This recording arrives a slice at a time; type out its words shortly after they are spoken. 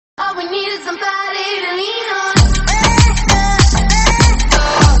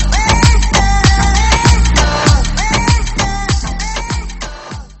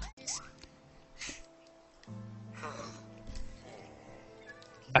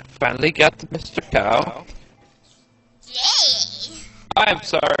I finally got the Mr. Cow. Yay! I'm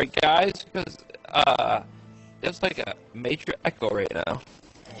sorry, guys, because there's like a major echo right now.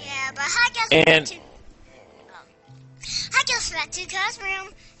 Yeah, but hi guys, hi guys, back to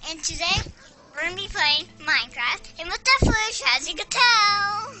Classroom, and today we're gonna be playing Minecraft, and with Deathwish, as you can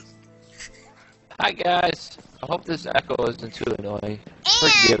tell. Hi guys, I hope this echo isn't too annoying.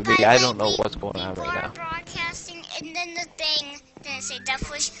 And Forgive me, I don't know what's going on right now. Broadcasting, and then the thing didn't say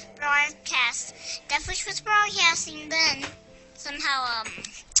Deathwish broadcast. Deathwish was broadcasting, then somehow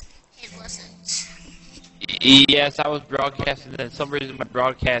it wasn't. Yes, I was broadcasting, and for some reason my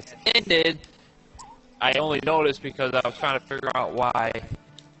broadcast ended. I only noticed because I was trying to figure out why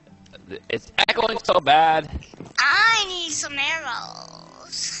it's echoing so bad. I need some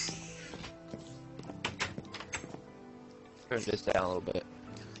arrows. Turn this down a little bit.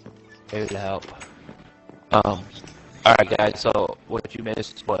 Maybe it'll help. Alright guys, so what you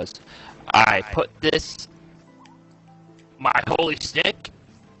missed was I put my holy stick,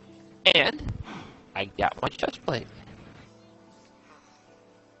 and I got my chest plate.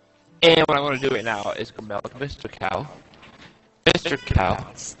 And what I'm going to do right now is come out with Mr. Cow. Mr. Cow.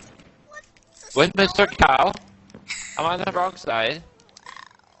 With Mr. Cow. I'm on the wrong side.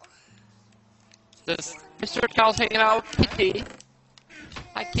 Mr. Cow's hanging out with Kitty.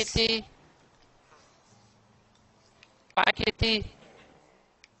 Hi, Kitty. Bye, Kitty.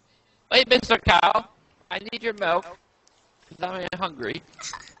 Wait, Mr. Cow. I need your milk. Because I'm hungry.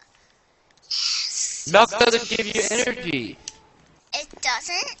 Milk doesn't give you energy. It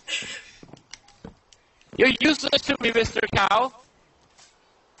doesn't? You're useless to me, Mr. Cow.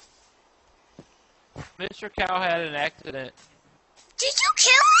 Mr. Cow had an accident. Did you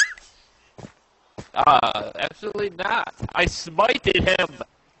kill him? Absolutely not. I smited him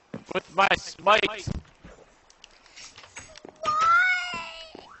with my smite.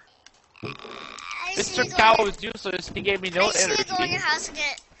 Why? Mr. Cow was useless. He gave me no energy. I just need to go in your house and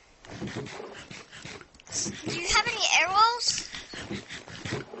get... Do you have any arrows?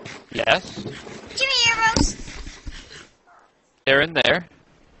 Yes. Give me arrows. They're in there.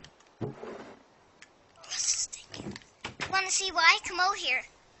 Want to see why? Come over here.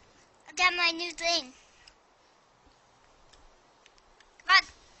 I got my new thing. Come on.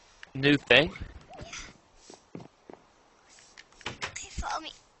 New thing? Yeah. Okay, follow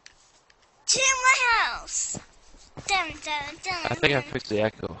me. To my house. Dun, dun, dun, I think I fixed the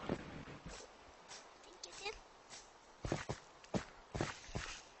echo.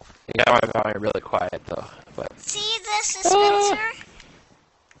 I got my volume really quiet though. But see this dispenser?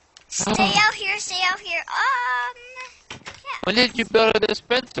 Stay out here, stay out here. Yeah. When did you build a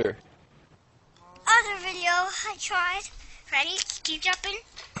dispenser? Other video I tried. Ready? Keep jumping.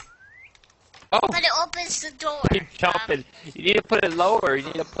 Oh. But it opens the door. Keep jumping. You need to put it lower. You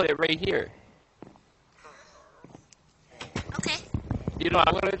need to put it right here. Okay. You know what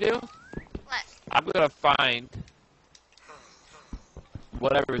I'm gonna do? What? I'm gonna find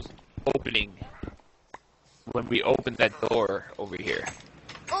whatever's opening when we open that door over here.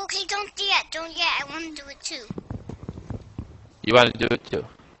 Okay, don't yet. Don't yet. I want to do it too. You want to do it too?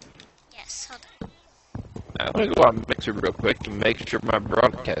 Yes, hold on. I'm going to go on Mixer real quick and make sure my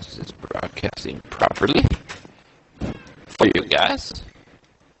broadcast is broadcasting properly for you guys.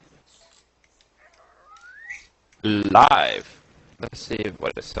 Live. Let's see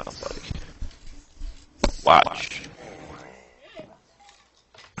what it sounds like. Watch.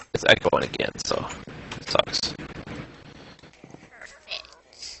 It's echoing again, so it sucks.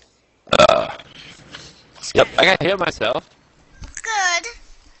 Perfect. Yep, I can hear myself. Good.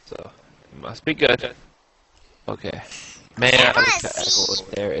 So, it must be good. Okay. Man, the echo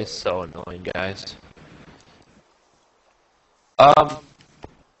there is so annoying, guys. Because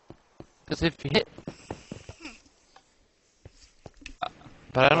if you hit...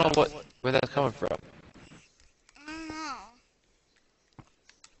 But I don't know where that's coming from. I don't know.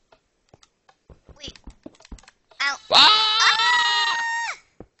 Wait. Ow. Ah!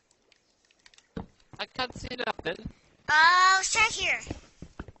 I can't see nothing. Oh, start here.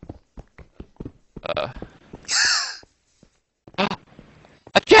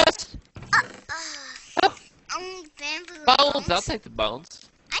 A chest! Bamboo. Bones! I'll take the bones.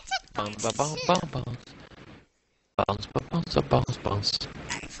 I take bones. Bones.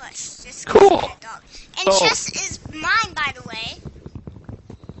 And flesh. Just cool! Dog. And chest is mine, by the way.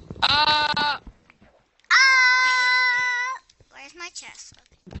 Where's my chest?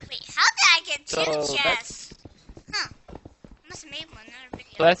 Okay. Wait, how did I get two chests? Huh. I must have made one another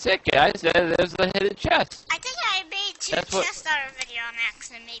video. So that's it, guys. There's the hidden chest. I think I made two chests out of a video on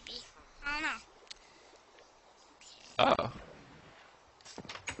accident, maybe. I don't know. Oh.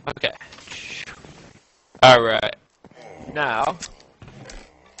 Okay. Alright. Now,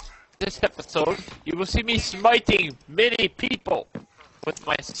 this episode, you will see me smiting many people with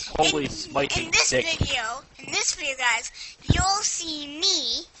my holy smiting stick. In this video, guys, you'll see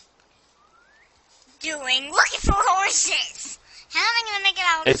me looking for horses. How am I gonna make it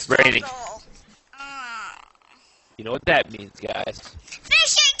out? It's raining. You know what that means, guys.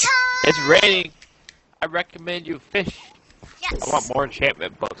 Fishing time! It's raining. I recommend you fish. Yes. I want more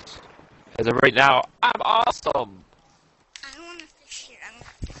enchantment books. As of right now, I'm awesome. I want to fish here. I'm going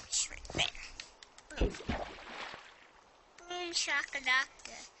to fish right there. Boom. Boom, shaka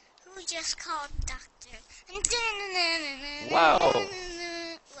doctor. Who just called doctor? Wow. What?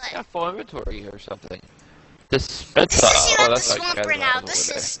 I got full inventory or something. Dispenser. This is you at the that's swamp like right now. This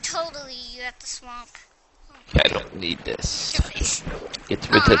is totally you at the swamp. Okay, I don't need this. Fish. Get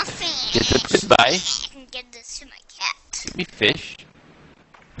rid of Fish. Get it. Goodbye. I can get this to my cat. Give me fish.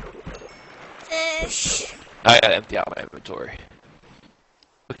 Fish. I gotta empty out my inventory.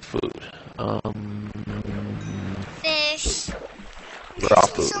 Quick food. Fish. Raw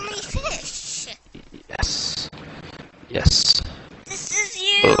food. So many fish. Yes. Yes. This is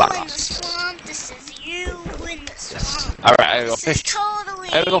you in the swamp. This is you in the swamp. Alright, I gotta go This fish. is totally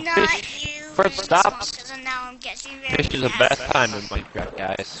I gotta go not fish. you First in stop. the swamp, 'cause now I'm getting very Fish is the fast. best time in Minecraft,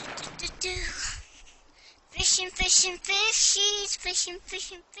 guys. Fishing, fishing, fishies, fishing,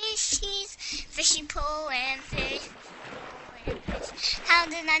 fishing, fishies, fishing pole and fish. How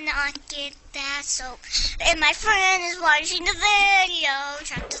did I not get that soap? And my friend is watching the video.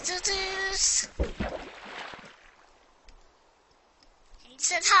 Trying to do this. He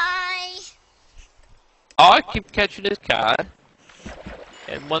said hi. Oh, I keep catching this cod.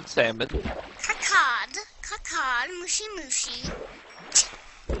 And one salmon. Cod, mushy, mushy.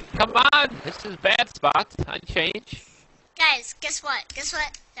 Come on! This is bad spot. I change. Guys, guess what?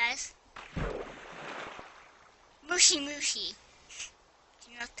 Guys? Mushy, mushy.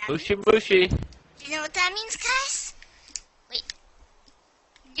 Do you know what that means? Mushy mushy. Do you know what that means, guys? Wait.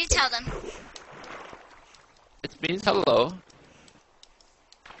 You tell them. It means hello.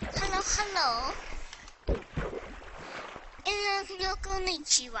 Hello.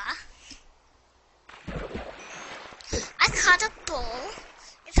 Konnichiwa. I caught a bull.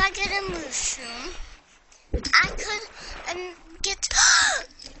 If I get a mushroom, I could get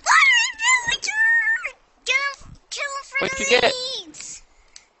water villager. Kill him for What'd the you get? leads.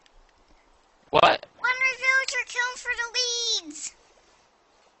 What? Water villager, kill him for the leads.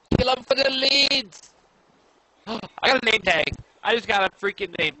 Kill him for the leads. I got a name tag. I just got a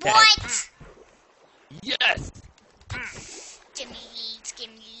freaking name tag. What? Yes. Give me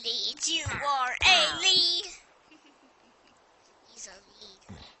leads. You are a lead. He's a lead.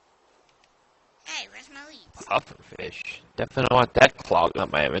 Hey, where's my lead? Pufferfish. Definitely don't want that clogged on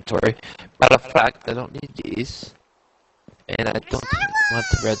my inventory. Matter of fact, I don't need these. And I don't want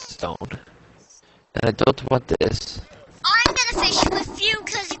the redstone. And I don't want this. I'm gonna fish with you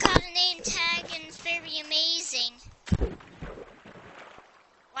because you got a name tag and it's very amazing.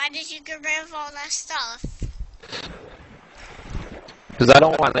 Why did you get rid of all that stuff? Because I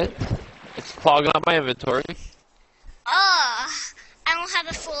don't want it. It's clogging on my inventory. I don't have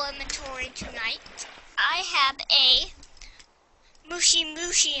a full inventory tonight. I have a mushy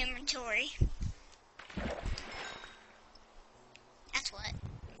inventory. That's what.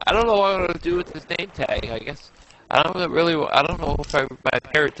 I don't know what I'm gonna do with this name tag. I guess I don't know if my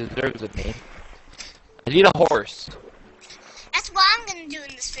parrot deserves a name. I need a horse. That's what I'm gonna do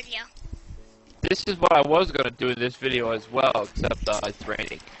in this video. This is what I was gonna do in this video as well, except it's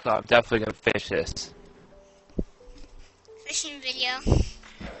raining, so I'm definitely gonna finish this. Fishing video.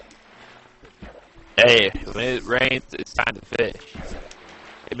 Hey, when it rains, it's time to fish.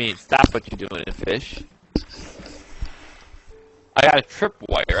 It means stop what you're doing and fish. I got a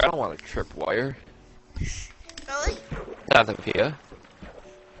tripwire. I don't want a tripwire. Really? Sophia.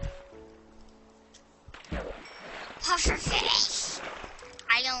 Pufferfish.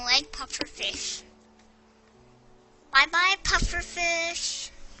 I don't like pufferfish. Bye-bye, pufferfish.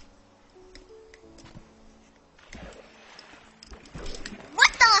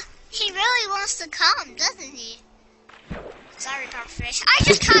 What the? He really wants to come, doesn't he? Sorry, pufferfish. I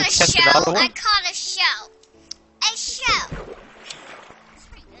just caught a shell. I caught a shell. A shell. That's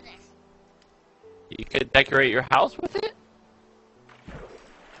pretty good there. You could decorate your house with it?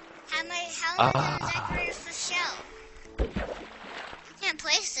 How am I gonna decorate the shell? I can't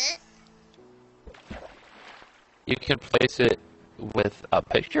place it. You can place it with a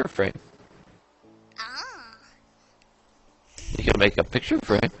picture frame. Ah. You can make a picture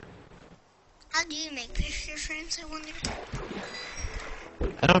frame. How do you make picture frames, I wonder?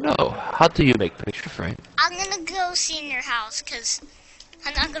 I don't know. How do you make picture frame? I'm gonna go see in your house, cause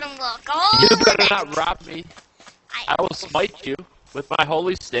I'm not gonna walk all You the better way. not rob me. I will smite you with my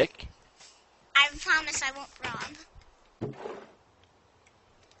holy stick. I promise I won't rob.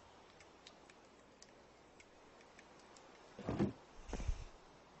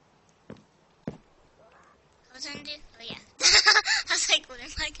 What was I gonna do? Oh yeah. I was like, what am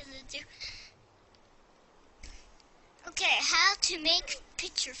I gonna do? Okay, how to make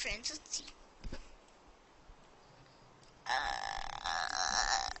picture frames. Let's see.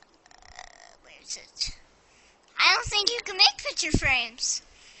 Where is it? I don't think you can make picture frames.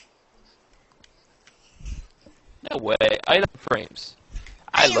 No way. Item frames.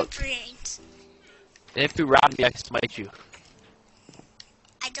 Item frames. And if you rob me, I smite you.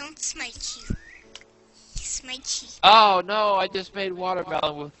 I don't smite you. I smite you. Oh no, I just made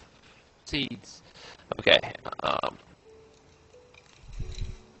watermelon with seeds. Okay.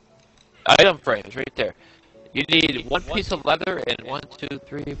 Item frames right there. You need one piece of leather and 1, 2,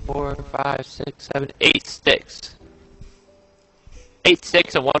 3, 4, 5, 6, 7, 8 sticks. 8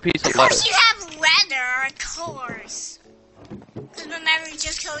 sticks and one piece of Of leather. course you have leather, of course. Because remember you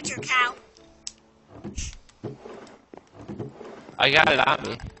just killed your cow. I got it on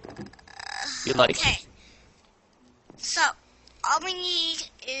me. You like? Okay. So, all we need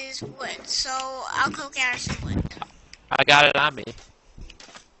is wood. So, I'll go gather some wood. I got it on me.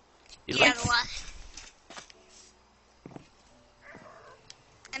 You Yeah, like? the what?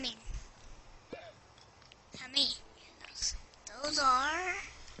 I mean, how many? Those are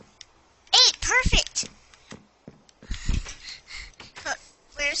 8. Perfect. But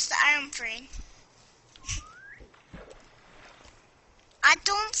where's the iron frame? I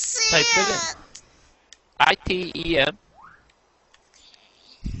don't see Type it it. ITEM.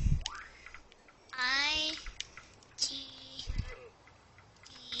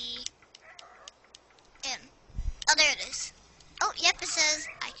 ITEM. Oh, there it is. Oh, yep, it says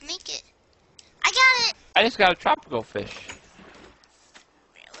I can make it. I got it. I just got a tropical fish.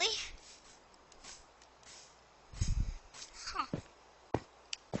 Really? Huh.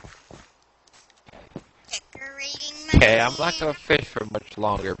 Decorating my Okay, I'm not room. gonna fish for much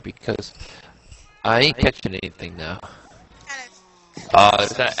longer because I ain't catching anything now. There's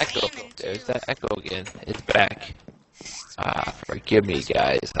that echo. There's that echo again. It's back. Forgive me,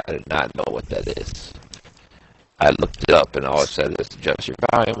 guys. I did not know what that is. I looked it up and all it said is adjust your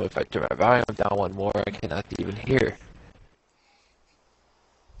volume. If I turn my volume down one more, I cannot even hear.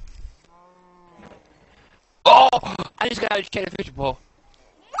 Oh! I just got a enchanted fishing pole.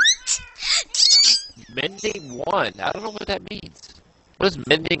 What? Mending 1. I don't know what that means. What does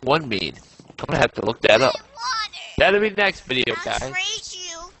mending 1 mean? I'm gonna have to look that up. Water. That'll be next video, I'll guys. trade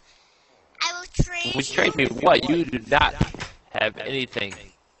you. I will trade Would you. trade me what? You do not have anything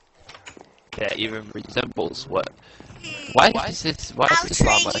that even resembles what? Why is this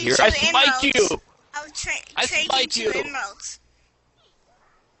llama here? I smite you! I'll I trade smite you you. 2 emeralds.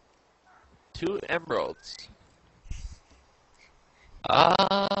 2 emeralds.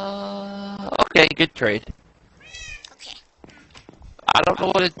 Okay, good trade. Okay. I don't know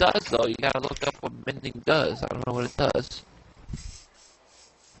what it does though. You gotta look up what mending does. I don't know what it does.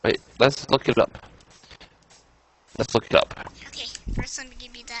 Wait, let's look it up. Let's look it up. Okay, first let me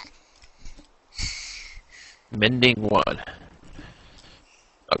give you that. Mending 1.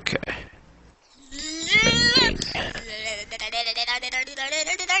 Okay.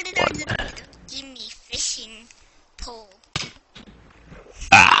 Give me fishing pole.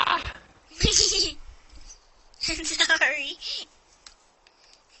 Ah! Sorry.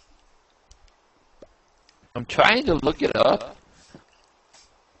 I'm trying to look it up.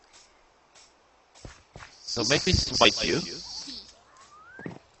 So make me smite you.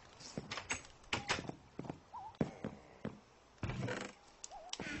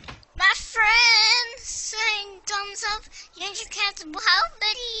 My friend saying thumbs up. Ninja cats. How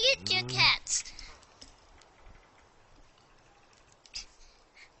many ninja cats?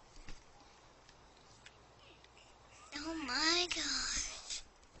 Oh my gosh.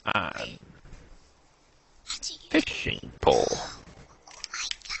 Fishing pole.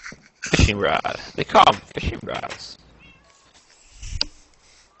 Fishing rod. They call them fishing rods.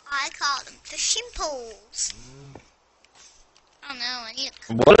 I call them fishing poles. Oh no, I need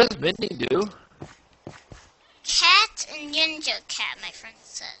a What does mending do? cat and ninja cat, my friend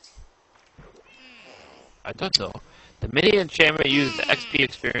said. I don't know. The mini enchantment uses the XP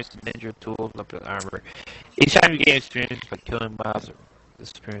experience and ninja tools up in armor. Each time you gain experience by killing mobs, the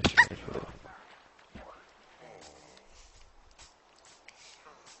experience will.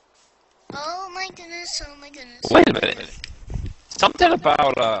 Oh my goodness, oh my goodness. Wait a minute. Something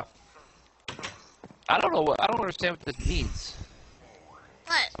about I don't know I don't understand what this means.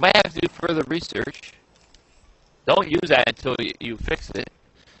 What? I might have to do further research. Don't use that until you fix it.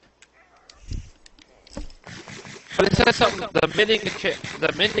 But it says something. The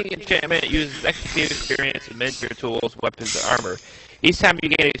mending enchantment uses XP experience to mend your tools, weapons, and armor. Each time you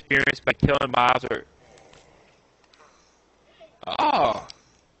gain experience by killing mobs or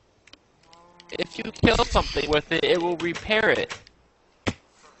if you kill something with it, it will repair it.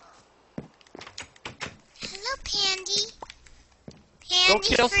 Hello, Pandy. Go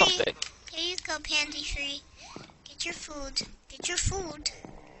kill something. Here you go, Pandy Free. Get your food. Get your food.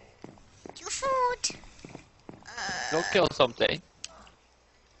 Get your food. Go kill something.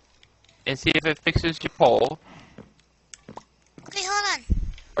 And see if it fixes your pole. Okay, hold on.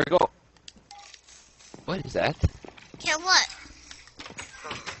 Or go... What is that? Kill what?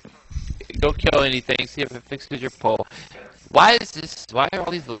 Go kill anything, see if it fixes your pole. Why is this... Why are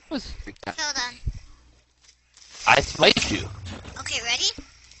all these... Hold on. I smite you. Okay, ready?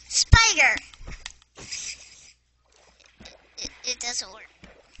 Spider! It doesn't work.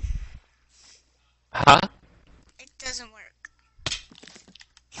 Huh? It doesn't work.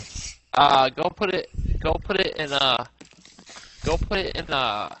 Go put it in the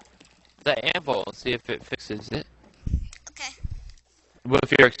anvil and see if it fixes it. Okay.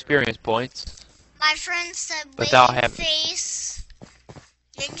 With your experience points. My friend said Without face,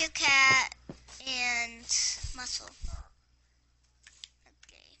 ginger cat, and muscle.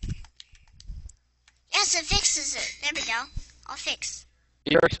 Okay. Yes, it fixes it. There we go. I'll fix.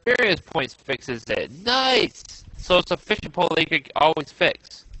 Your experience points fixes it. Nice! So it's a fishing pole that you could always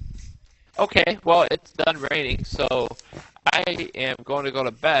fix. Okay, well, it's done raining, so I am going to go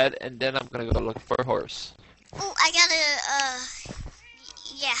to bed, and then I'm going to go look for a horse. Oh, I gotta,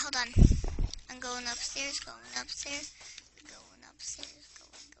 yeah, hold on. I'm going upstairs, going,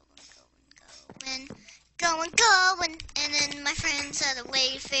 and then my friend said a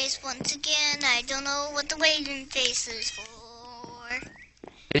waiting face once again. I don't know what the waiting face is for.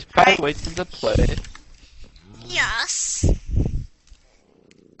 He's probably waiting to play. Yes.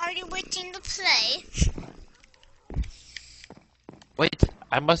 Are you waiting to play? Wait,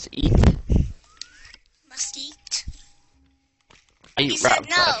 I must eat. Must eat. I He eat said rotten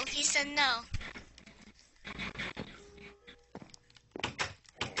no. flesh. He said no.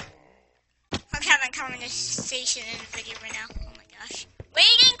 I'm having a conversation in the video right now. Oh my gosh.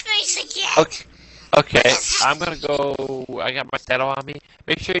 Waiting face again! Okay, I'm gonna go. I got my saddle on me.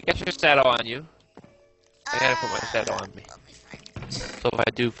 Make sure you get your saddle on you. I gotta put my saddle on me. So if I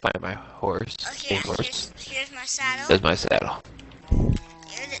do find my horse, Okay, here's my saddle. there's my saddle.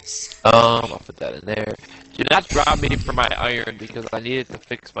 Here it is. I'll put that in there. Do not rob me for my iron because I need it to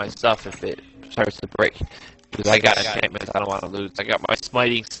fix my stuff if it starts to break. Because I got enchantments I don't want to lose. I got my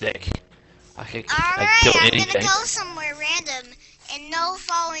smiting stick. I can kill Alright, anything. I'm gonna go somewhere random and no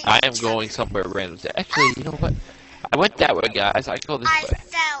following. I am going somewhere random. Actually, you know what? I went that way, guys. I go this I way.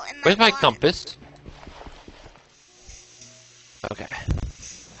 fell in my Where's my water. compass? Okay.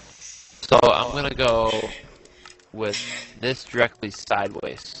 So I'm gonna go with this directly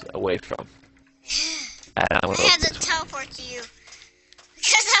sideways, away from. And I'm I gonna had to teleport to you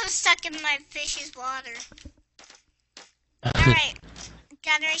because I'm stuck in my fish's water. Alright,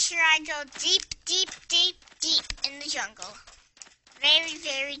 gotta make sure I go deep, deep, deep, deep in the jungle. Very,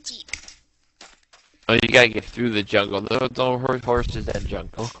 very deep. Oh, you gotta get through the jungle. There are no horses in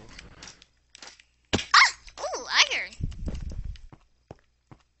jungle. Ah! Ooh, iron.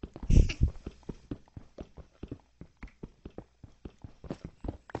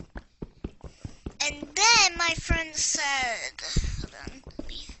 And then my friend said, hold on,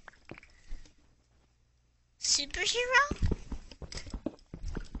 superhero?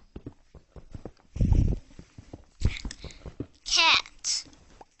 Cat.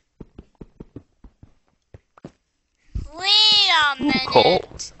 Wait a minute. Cool.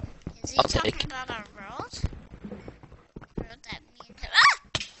 Is he I'll talking take. about our world? World that me and him.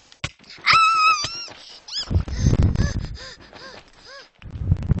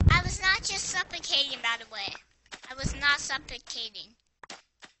 I was not just suffocating, by the way. I was not suffocating.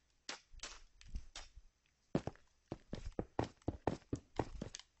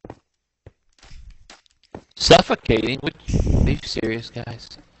 Suffocating? Are you serious, guys?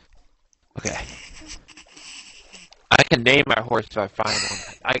 Okay. I can name my horse if I find one.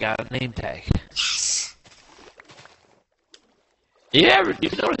 I got a name tag. Yes. Yeah, you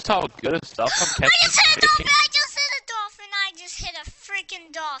notice how good stuff I'm catching? I just hit a fishing? dolphin! I just hit a dolphin! I just hit a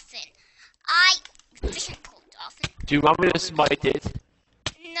freaking dolphin! Fishing pole dolphin. Do you want me to smite it?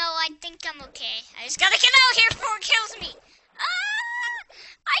 No, I think I'm okay. I just gotta get out here before it kills me! Ah!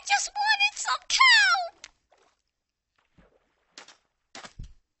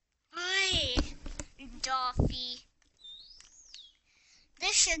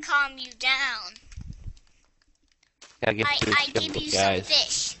 should calm you down. Gotta get to the I jungle, give you guys. some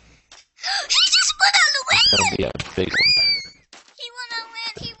fish. He just went on the It's gonna land! be a big one. He went on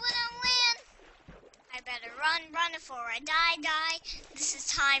land, he went on land! I better run before I die. This is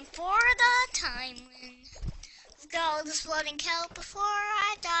time for the time when... Let's go, this floating kelp before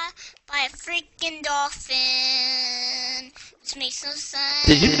I die by a freaking dolphin. This makes no sense.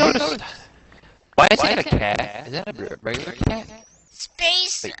 Did you notice? Why is that a cat? Is that a regular cat?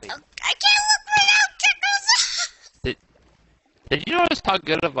 Space. Wait. I can't look right now. Check those out. Did you notice how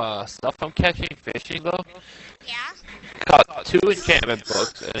good of stuff I'm catching fishing though? Yeah. Caught 2 enchantment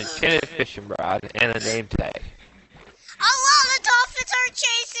books, an enchanted fishing rod, and a name tag. Oh, the dolphins are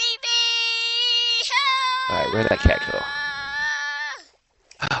chasing me. Alright, where'd that cat go?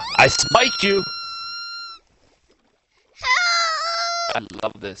 I smite you! Help! I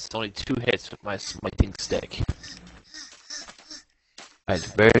love this. Only 2 hits with my smiting stick.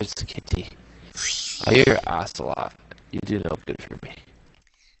 Alright, where's the kitty? Oh, you're ocelot. You do no good for me.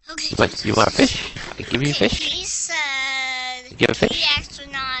 Okay. But you want a fish? I give you a fish? He said Give a fish? the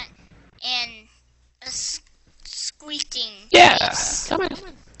astronaut and a squeaking. Yeah! face. Come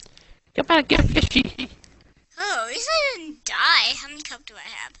on, get a fishy! Oh, at least I didn't die. How many kelp do I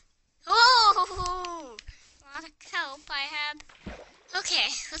have? Oh, a lot of kelp I have. Okay,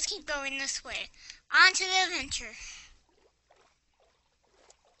 let's keep going this way. On to the adventure.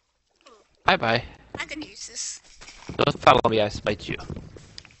 Bye-bye. I could use this. Don't follow me, I smite you.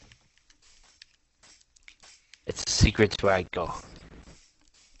 It's a secret to where I go.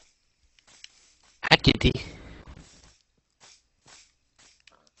 Hi, kitty.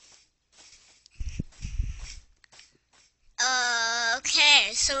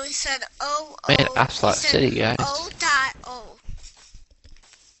 Okay, so we said Man, Ocelot City, guys. O.O.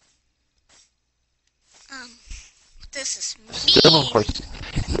 This is mean. Still, of course.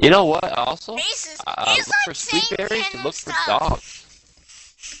 You know what? Also, He's look for like sweet saying berries random and look for stuff. dogs.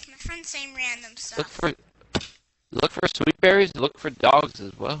 My friend's saying random stuff. Look for sweet berries and look for dogs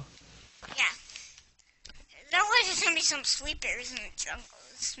as well. Yeah. There was gonna be some sweet berries in the jungle.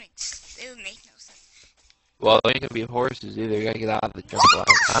 It would make no sense. Well, there ain't gonna be horses either. You gotta get out of the jungle.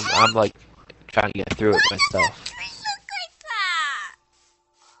 I'm like trying to get through it myself. Trees look like that.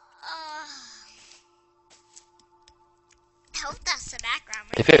 I hope that's the background.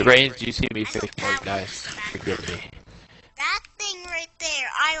 Right If it there. rains, you see me I fish hope more, that guys. was the background. Forgive me. That thing right there,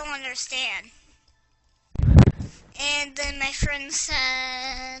 I don't understand. And then my friend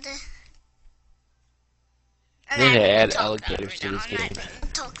said... They need to add talk alligators about it to right this now. game. I'm not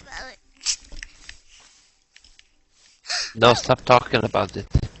gonna talk about it. No, stop talking about it.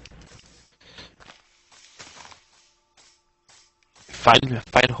 Find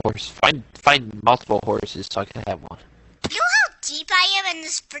multiple horses so I can have one. You know how deep I am in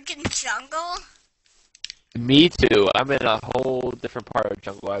this freaking jungle? Me too. I'm in a whole different part of the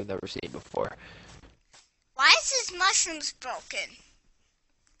jungle I've never seen before. Why is his mushrooms broken?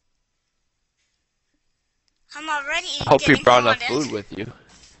 I'm already I hope you getting brought enough haunted. food with you.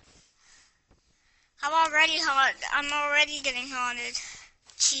 I'm already haunted. I'm already getting haunted.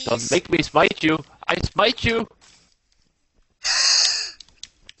 Jeez. Don't make me smite you. I smite you.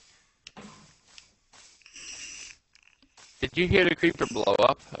 Did you hear the creeper blow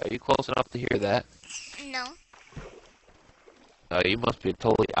up? Are you close enough to hear that? No. Oh, you must be a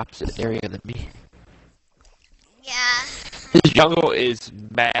totally opposite area than me. Yeah. This jungle is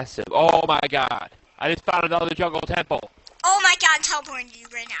massive. Oh my god. I just found another jungle temple. Oh my god, I'm teleporting to you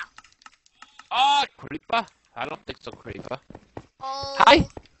right now. Oh, creeper. I don't think so, creeper. Oh. Hi.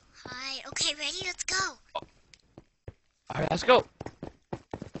 Hi. Okay, ready? Let's go. Alright, let's go.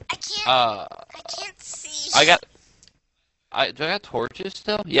 I can't. I can't see. do I got torches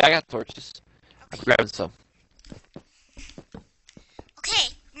still? Yeah, I got torches. I'm grabbing some.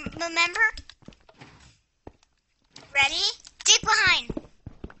 Okay, remember? Ready? Dig behind.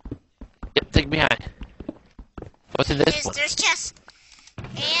 Yep, dig behind. What's in this one? There's chests.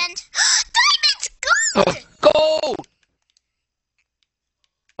 And diamonds! Gold! Gold!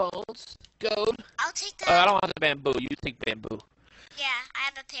 Bones, gold. I'll take that. I don't have the bamboo. You take bamboo. Yeah, I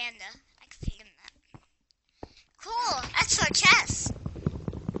have a panda. I can feed him that. Cool. That's our chest.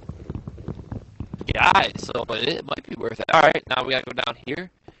 Yeah, so it might be worth it. Alright, now we gotta go down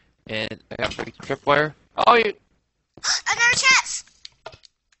here. And I gotta break the tripwire. Oh, you... Another chest!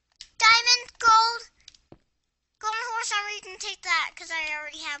 Diamond, gold. Golden horse armor, you can take that, because I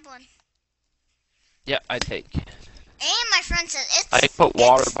already have one. Yeah, I take. And my friend said it's... I put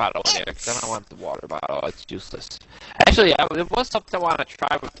water bottle in there, because I don't want the water bottle. It's useless. Actually, there was something I want to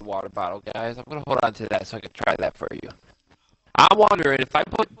try with the water bottle, guys. I'm going to hold on to that so I can try that for you. I'm wondering if I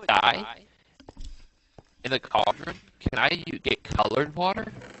put dye in the cauldron, can I get colored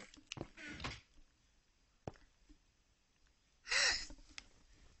water?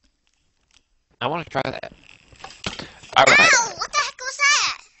 I want to try that. Alright. Ow! What the heck was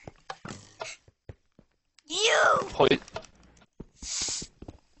that? You! Oh,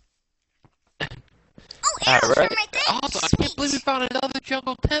 arrows for my thing! Also, I can't believe we found another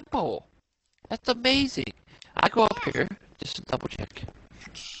jungle temple. That's amazing. I go up here just to double check.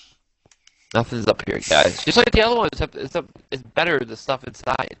 Nothing's up here, guys. Just like the other one, it's better the stuff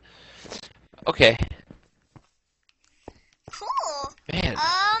inside. Okay. Cool. Man.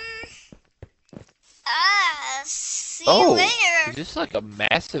 See you later. Is this like a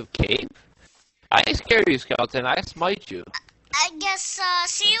massive cave? I ain't scared of you, skeleton. I smite you. I guess,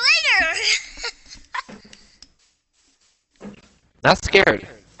 see you later. Not scared.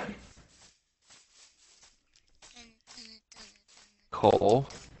 Coal.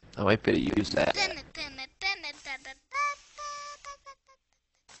 I might be able to use that.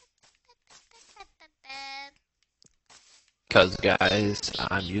 Because, guys,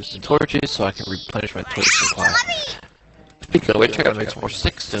 I'm using torches so I can replenish my torch supply. Speaking of which, I gotta make some more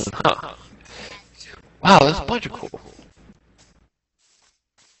sticks soon, huh? Wow, there's a bunch of coal.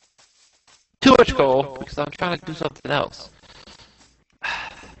 Too much coal, because I'm trying to do something else.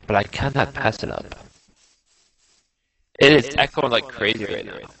 But I cannot pass it up. It is echoing like crazy right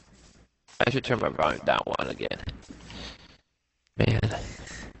now. I should turn my volume down one again. Man.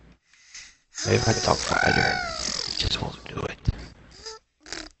 Maybe if I talk quieter, it just won't do it.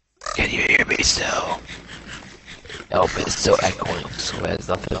 Can you hear me still? Nope, it's still echoing, so it has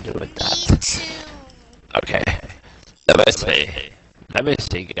nothing to do with that. Okay. Let me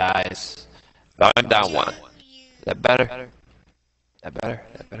see, guys. Volume down one. Is that better? That better?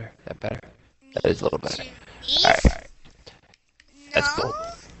 That better? That better? That is a little better. Alright. Let's go. Is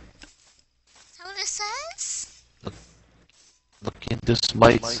that what it says? Looking to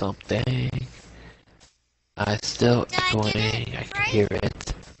smite something. I still echoing. I can hear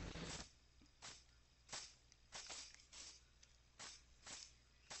it.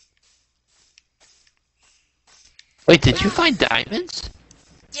 Wait, did you find diamonds?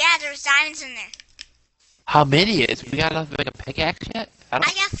 Yeah, there's diamonds in there. How many is? We got enough to make a pickaxe yet? I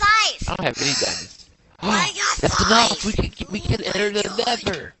got 5. I don't have any diamonds. I got That's 5. enough. We can enter the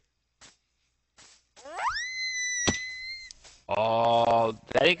Nether. Oh,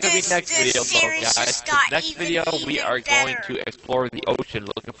 that ain't gonna be next video, though, guys. Next video, we are going to explore the ocean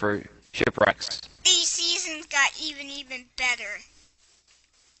looking for shipwrecks. These seasons got even better.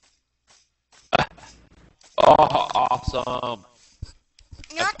 Oh, awesome.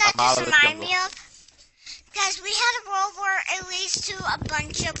 You know what that just reminded me of? Guys, we had a world where it leads to a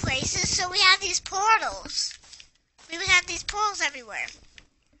bunch of places, so we had these portals. We would have these portals everywhere.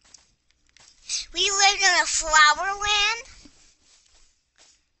 We lived in a flower land.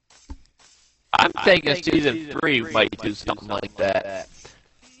 I'm thinking season 3 might do something like that.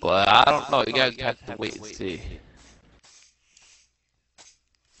 But I don't know. You guys have to wait and see.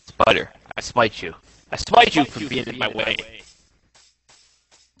 Spider, I smite you. I smite you for being in my way.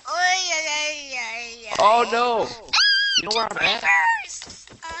 Oh no! You know where I'm at?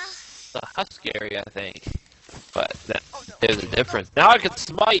 The husk area, I think. But there's a difference. Now I can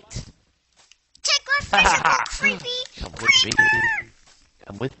smite! Take our physical creepy Come with me.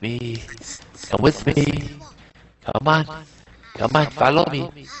 Come with me. Come with me. Come on. Come on, follow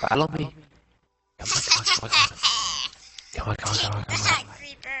me. Follow me. Come on.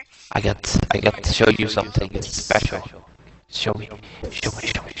 I got to show you something special. Show me. Come on.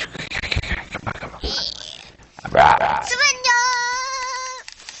 Alright.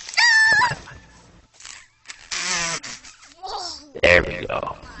 There we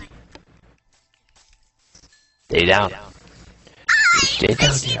go. Stay down. You stay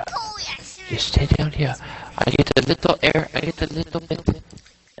down here. You stay down here. I get a little air. I get a little bit.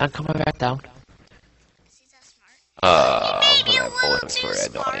 I'm coming back down. I'm gonna have full inventory. I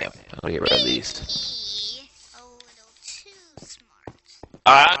know I am. I'm gonna get rid of these.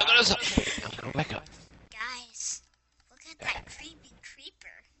 I'm gonna back up. Guys, look at that creepy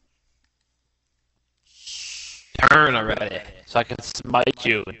creeper. Turn already, so I can smite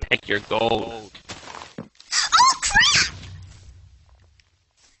you and take your gold. Oh crap!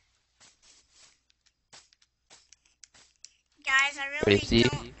 Guys, I really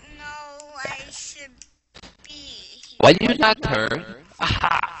don't know I should be here. Why do you not turn?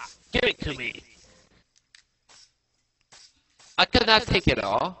 Aha! Give it to me! I cannot take it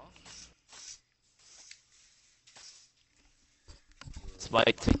all.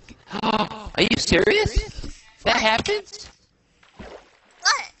 Smite. Are you serious? That happens?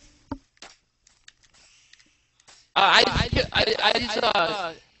 I just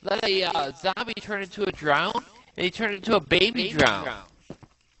let a zombie turn into a drown, and he turned into a baby drown.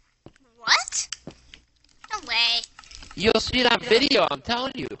 What? No way. You'll see it on video, I'm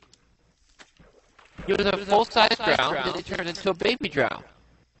telling you. He was a full-size drown, and he turned into a baby drown.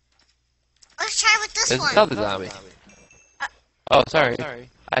 Let's try with this There's one. another zombie. Oh, sorry.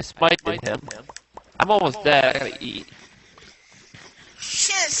 I smited him. I'm almost dead. I gotta eat.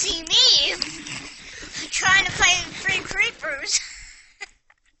 Should have seen me trying to fight free creepers.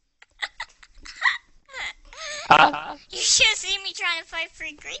 Huh? You should have seen me trying to fight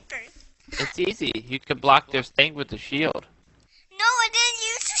free creepers. It's easy. You can block their sting with the shield. No, I didn't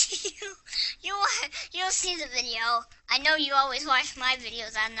use you. You'll see the video. I know you always watch my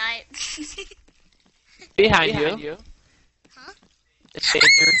videos at night. Behind you. Huh? It's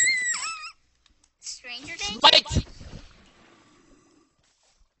danger. Stranger danger? Smite!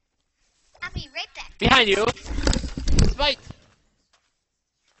 I'll be right back. Behind you. Smite!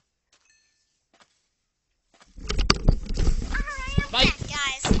 Alright, I'm back,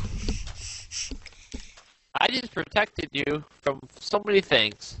 guys. I just protected you from so many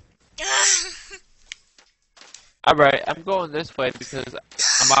things. Alright, I'm going this way because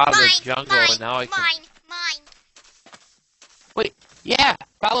I'm out of the jungle and now I can... Mine. Wait, yeah!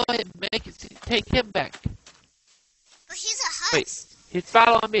 Follow him, take him back. But he's a husk. Wait, he's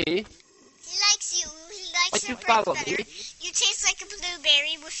following me. He likes you. He likes Why'd your you follow better. me? You taste like a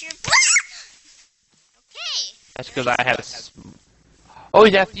blueberry with your... Okay. That's because I had a... Oh,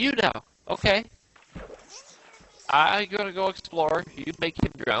 that's you now. Okay. I'm gonna go explore. You make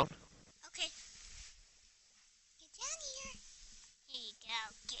him drown. Okay. Get down here. Here you go,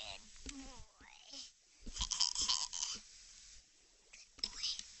 good boy. Good boy.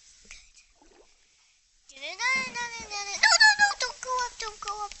 No, don't go up, don't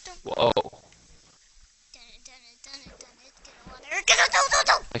go up. Whoa. Done it. Get a water.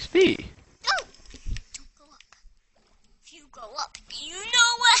 No. XP. No! Don't go up. If you go up, you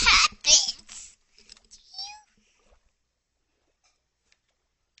know what happens.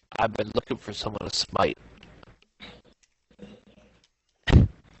 I've been looking for someone to smite. Don't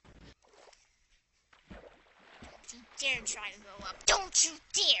you dare try to go up. Don't you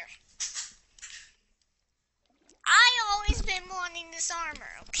dare. I always been wanting this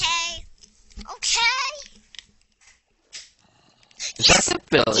armor, okay? Okay? Yes! He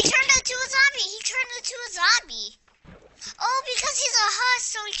turned into a zombie. Oh, because he's a husk,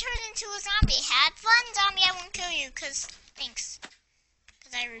 so he turned into a zombie. Had fun, zombie. I won't kill you, because... Thanks.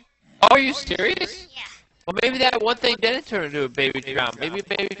 Oh, are you serious? Yeah. Well, maybe that one thing didn't turn into a baby drown. Maybe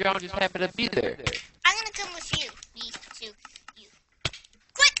baby drown just happened to be there. I'm gonna come with you. Me too. You.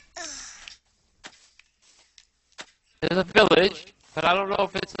 Quick! Ugh. There's a village, but I don't know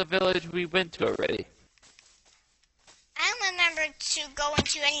if it's the village we went to already. I don't remember to go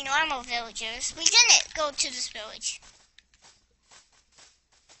into any normal villages. We didn't go to this village.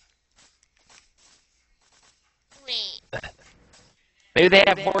 Wait. Maybe they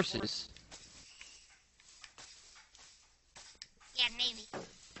have horses. Yeah, maybe.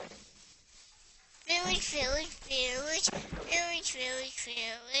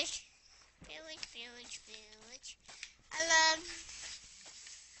 Village. I love...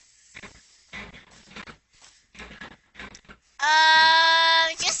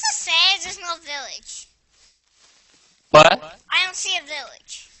 just to say, there's no village. What? I don't see a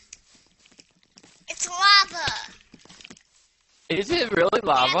village. It's lava. Is it really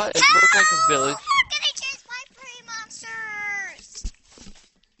lava? It looks like a village. I'm getting chased by 3 monsters.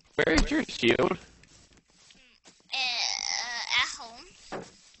 Where is your shield? At home.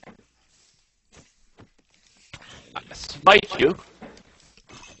 I smite you.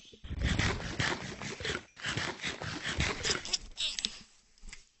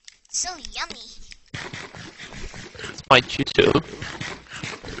 So yummy. Smite you too.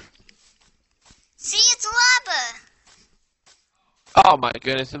 See, it's lava. Oh my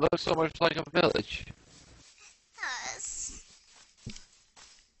goodness, it looks so much like a village. Yes.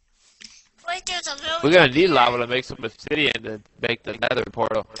 Wait, there's a village. We're gonna need lava to make some obsidian to make the nether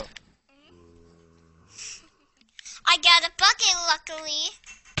portal. I got a bucket, luckily.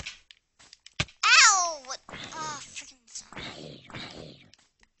 Ow! What? Oh, freaking zombie.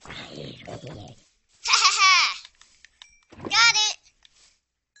 Got it.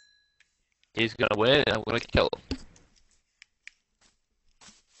 He's gonna win and I'm gonna kill him.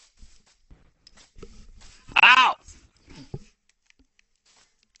 Ow!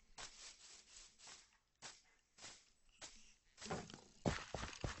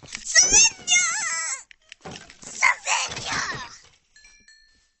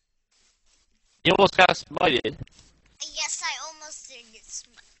 You almost got smited.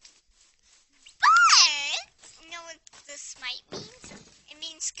 But, you know what the smite means? It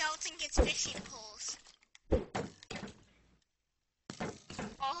means skeleton gets fishing poles.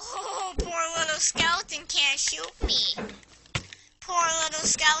 Oh, poor little skeleton can't shoot me. Poor little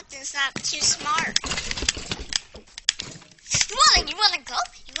skeleton's not too smart. You wanna go?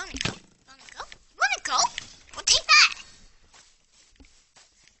 You wanna go? You wanna go? You wanna go? Well, take that.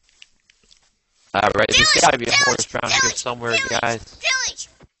 Alright, there's gotta be a Village, horse around here somewhere, guys. Village!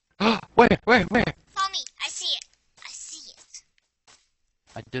 Where? Follow me. I see it. I see it.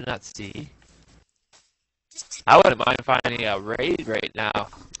 I do not see. Just I wouldn't mind finding a raid right now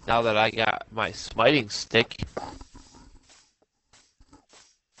that I got my smiting stick.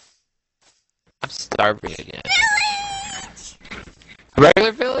 I'm starving again. Village!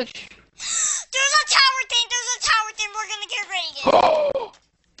 Regular village? There's a tower thing. We're gonna get raided. Oh!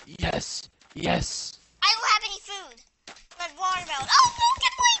 Yes. I don't have any food. Like watermelon. Oh, no,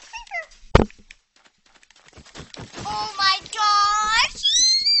 get away, creeper. Oh my gosh.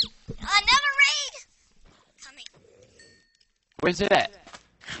 Another raid. Coming. Where's it at?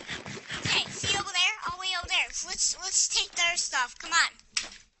 Okay, see over there? All the way over there. So let's take their stuff. Come on.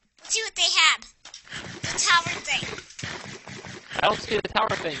 Let's see what they have. The tower thing. I don't see the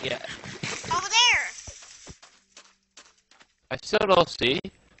tower thing yet. Over there. I still don't see.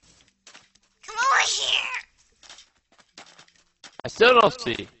 Come over here. I still don't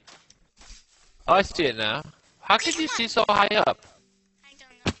see. Oh, I see it now. How could you see so high up? I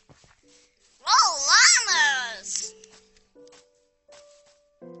don't know. Whoa, llamas!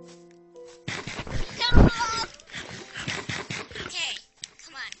 Come on! Okay,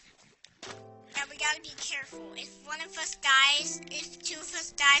 come on. Now we gotta be careful. If one of us dies, if two of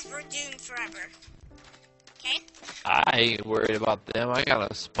us dies, we're doomed forever. Okay? I ain't worried about them. I got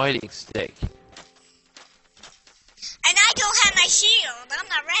a smiting stick. And I don't have my shield. I'm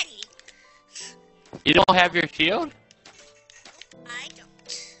not ready. You don't have your shield? I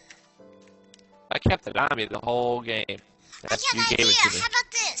don't. I kept it on me the whole game. That's I you got an gave idea. it to me. How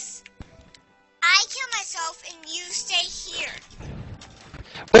about this? I kill myself and you stay here.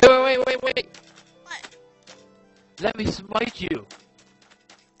 Wait. What? Let me smite you.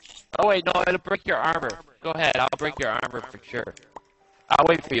 Oh wait, no, it'll break your armor. Go ahead, I'll break your armor for sure. I'll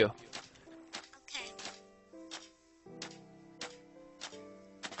wait for you. Okay.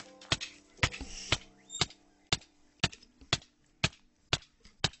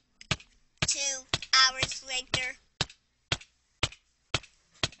 2 hours later.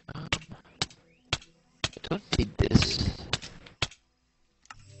 I don't need this.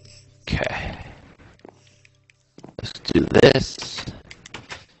 Okay. Let's do this.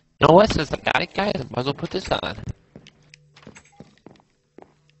 You know what? Since I got it, guys, I might as well put this on.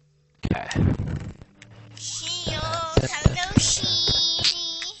 Okay. Shield. Hello,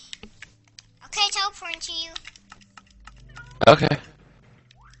 Sheedy. Okay, teleporting to you. Okay.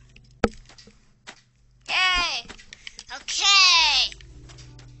 Yay. Okay.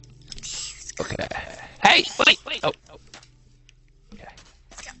 Let's go. Okay. Hey, wait. Oh. Okay.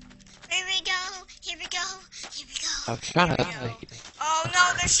 Let's go. Here we go. Here we go. Here we go. I'm trying to. Oh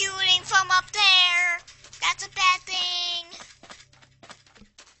no, they're shooting from up there. That's a bad thing.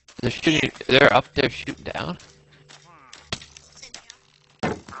 They're shooting. They're up there shooting down.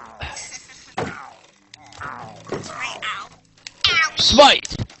 Sorry, ow. Ow.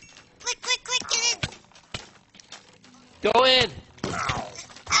 Smite! Quick, get in. Go in! Ow.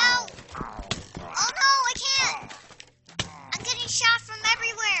 Oh no, I can't. I'm getting shot from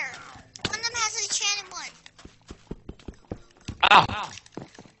everywhere. One of them has an enchanted one. Ow! Ow!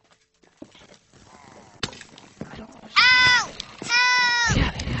 Help!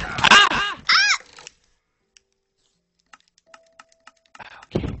 Ah! Ah!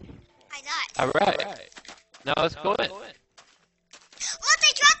 Okay. I died. Alright. Now let's go in. Look,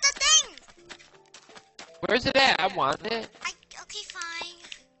 they dropped the thing! Where's it at? I want it. Okay, fine.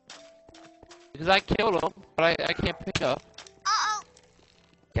 Because I killed him, but I can't pick up. Uh-oh.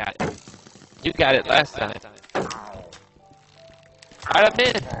 Got it. You got it last time. Alright,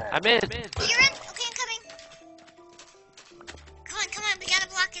 I'm in. You're in? Okay, I'm coming. Come on, we gotta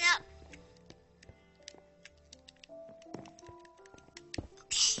block it up.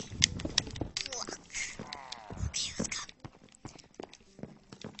 Okay. Block. Okay, let's go.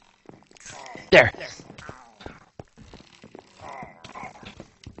 There.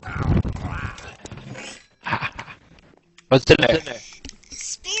 What's in there?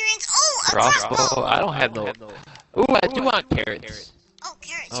 Experience. Oh, a Crossbow. crossbow. I don't have no. Ooh, I do want carrots. Oh,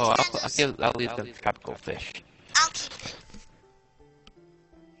 carrots. Oh, You got those? I'll leave them tropical fish. I'll keep it.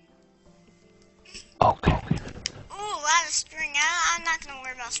 Okay. Ooh, a lot of string. I'm not gonna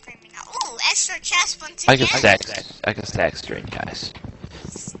screaming out. Ooh, extra chest once I again. can stack string, guys.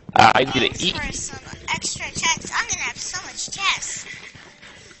 I need to eat. For some extra chests. I'm gonna have so much chests.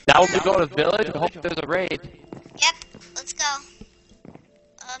 Now we go to the village and hope there's a raid. Yep, let's go.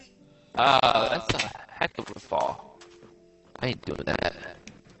 That's a heck of a fall. I ain't doing that.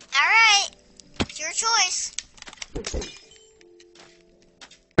 Alright, it's your choice.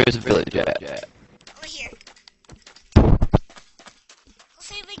 Where's the village at? Over here.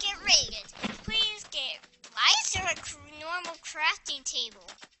 Hopefully we get raided. Please get... Why is there a normal crafting table?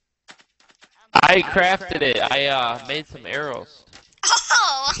 I crafted it. I made some arrows.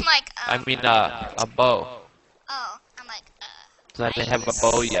 Oh, I'm like, I mean, a bow. Oh, I'm like, So I didn't have a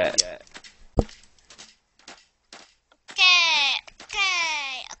bow yet. Okay.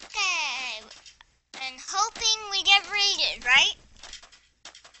 And hoping we get raided, right?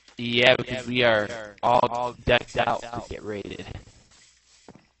 Yeah, because we are all decked out to get raided.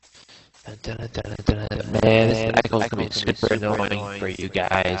 Man, this echo's gonna be super annoying for you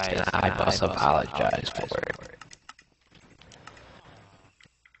guys, and I must apologize for it.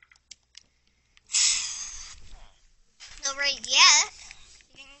 No raid yet.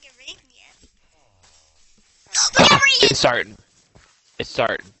 You didn't get raided yet. We got raided! It's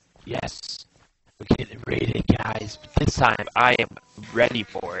starting. Yes. We're getting raided, guys. But this time, I am ready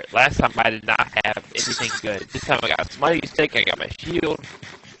for it. Last time, I did not have anything good. This time, I got a smite stick, I got my shield.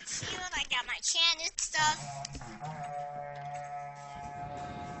 I got my enchanted stuff.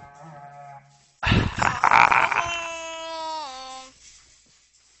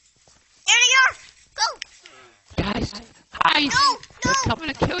 There they are! Go! Guys, hide! No! They're coming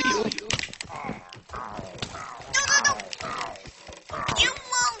to kill you! No! You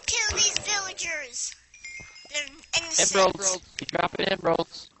won't kill these villagers! They're innocent. Emeralds! You dropping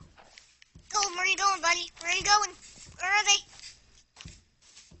emeralds! Go, where are you going, buddy? Where are you going? Where are they?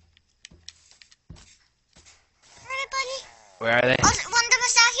 Where are they, buddy? Where are they? Oh, one of them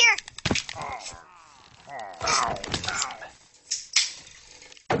is out here.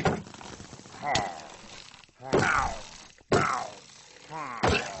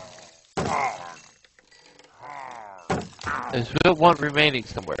 There's still one remaining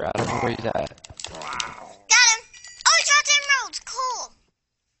somewhere. I don't know where he's at. Got him. Oh, he dropped emeralds. Cool.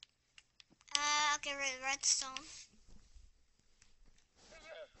 I'll get rid of redstone.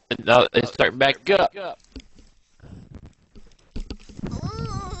 No, they start back up.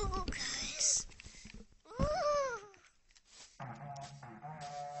 Ooh, guys. Ooh.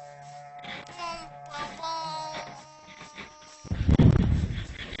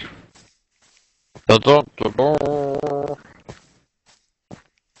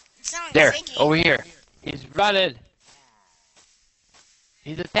 There, over here. He's running.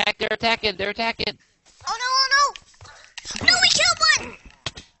 He's attacked. They're attacking. Oh, no. No, we killed one.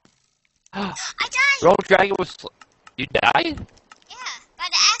 I died. Rogue Dragon was... You died? Yeah, by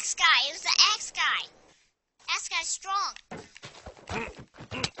the axe guy. It was the axe guy. Axe guy's strong.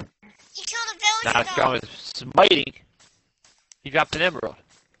 He killed a villager. Not strong as smiting. He dropped an emerald.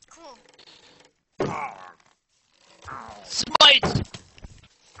 Cool. Smite!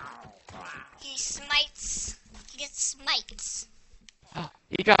 He smites. He gets smites.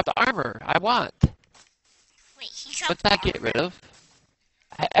 He dropped the armor I want. Wait, he dropped What's that get rid of?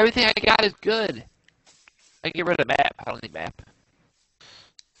 Everything I got is good. I can get rid of map. I don't need map.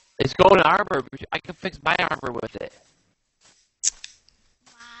 It's golden armor. I can fix my armor with it.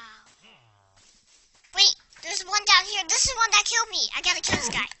 Wow. Wait, there's one down here. This is one that killed me. I gotta kill this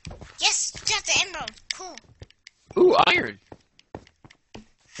guy. Yes, got the emerald. Cool. Ooh, iron.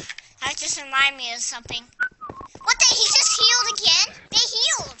 That just reminded me of something. What the? He just healed again? They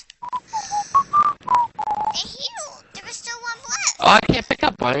healed. There was still one left. Oh, I can't pick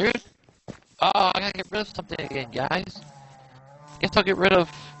up iron. Oh, I gotta get rid of something again, guys. Guess I'll get rid of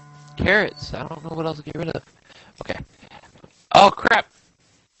carrots. I don't know what else to get rid of. Okay. Oh, crap.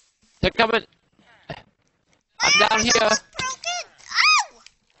 They're coming. I'm down here. Broken. Ow!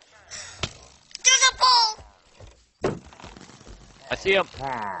 There's a bull. I see him.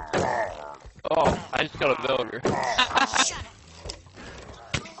 Oh, I just got a villager. Shut up.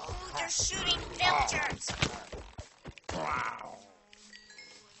 Oh, they're shooting villagers.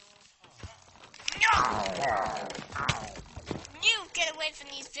 No! You get away from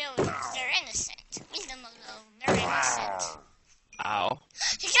these villagers. They're innocent. Leave them alone. They're innocent. Ow.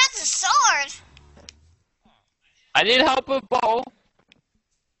 He got the sword. I need help with bow.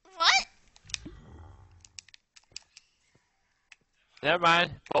 What? Never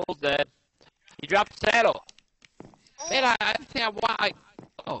mind. Bow's dead. He dropped the saddle. Man, I think I want...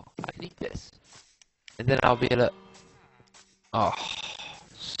 Oh, I can eat this. And then I'll be able to... Oh,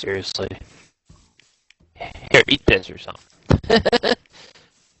 Seriously. Here, eat this or something.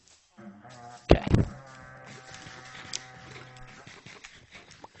 Okay.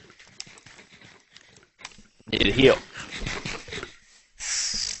 Need to heal.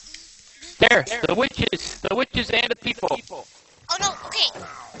 There, the witches and the people. Oh no, okay.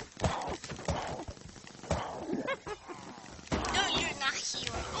 No, you're not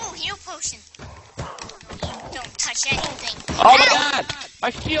healing. Oh, heal potion. You don't touch anything. Oh my god! My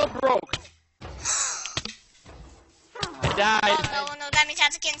shield broke! I died. Oh no, that means I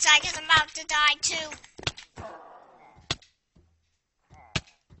have to get inside because I'm about to die too.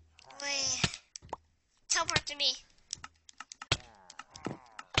 Wait. Teleport to me.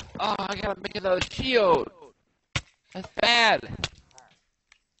 Oh, I gotta make another shield. That's bad.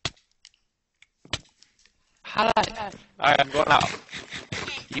 How did I? Alright, I'm going out.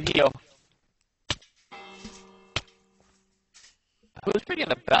 You heal. Who's ringing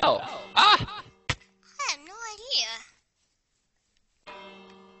the bell? Ah! I have no idea.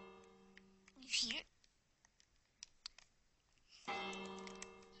 You hear?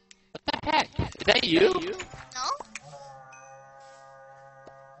 What the heck? Is that you? No?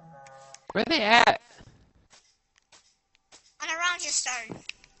 Where are they at? On a round just started.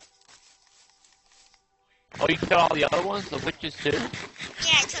 Oh, you killed all the other ones? The witches too?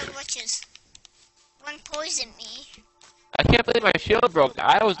 Yeah, I killed witches. One poisoned me. I can't believe my shield broke.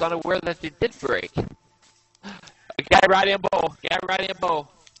 I was unaware that it did break. Guy riding a bow. Guy riding a bow.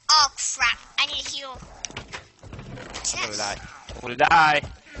 Oh crap, I need to heal. I'm gonna die. I'm gonna die.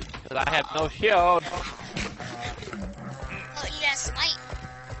 Because I have no shield. Oh, you got smite.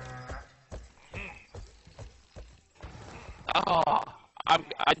 Oh,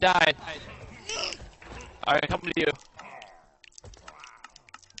 I died. Alright, come to you.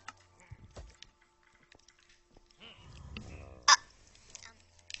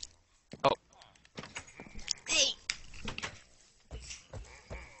 Oh. Hey.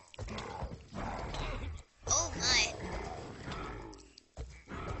 Oh my.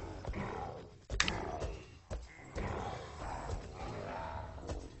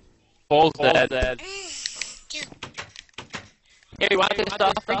 Bull's dead. Dude. Here, you want this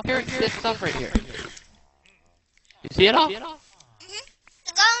stuff right here? This stuff right here. You see it all? The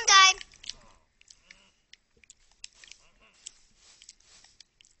golem died.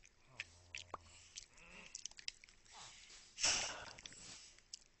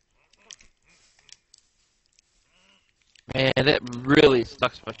 Man, it really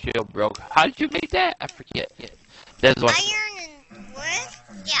sucks my shield broke. How did you make that? I forget. There's one. Iron and wood?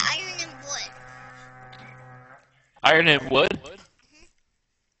 Yeah, iron and wood. Iron and wood?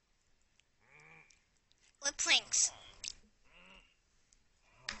 Wood planks.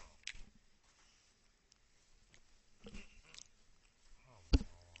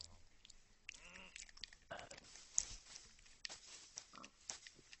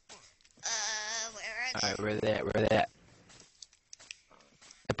 Where are they? Alright, where they at? Where they at?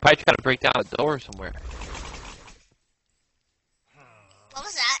 They're probably trying to break down a door somewhere. What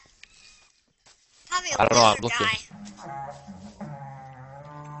was that? Probably a I don't know, I'm wizard looking. guy.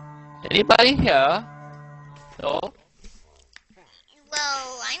 Anybody here? No?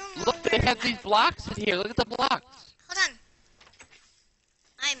 Well, I don't know. Look, they have these blocks in here. Look at the blocks. Hold on.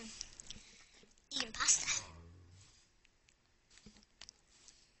 I'm eating pasta.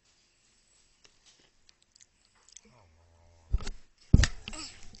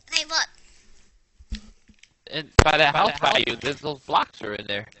 Hey, look. And by the house value, there's those blocks are in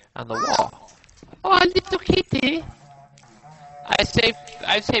there on the wall. Oh, a little kitty. I saved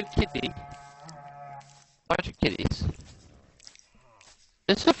kitty. Bunch of kitties.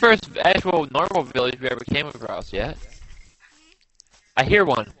 This is the first actual normal village we ever came across yet. I hear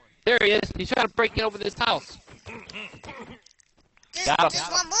one. There he is. He's trying to break in over this house. There's Got him.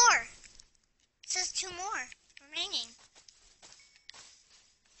 one more. It says 2 more remaining.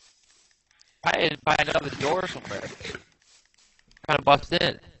 Probably by another door somewhere. Trying to bust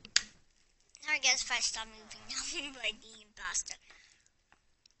in. I guess if I stop moving now, I'm like eating pasta.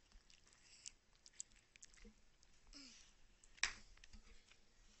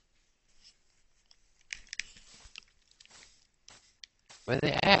 Where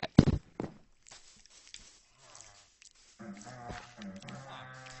they at?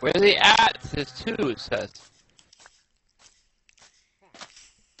 Where they at? It says 2, it says.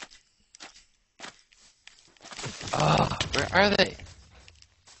 Oh, where are they?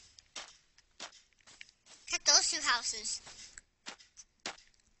 At those 2 houses.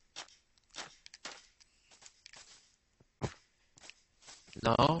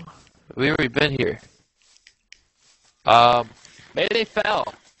 No, we already been here. Maybe they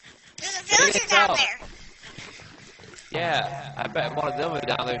fell. villager down there. Yeah, I bet one of them are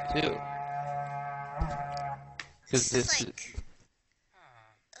down there too. Cause this is like,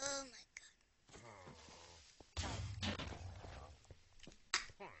 oh my god.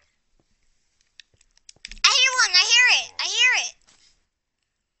 I hear one. I hear it. I hear it.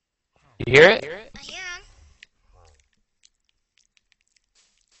 You hear it? I hear him.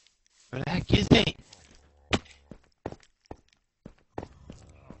 Where the heck is he?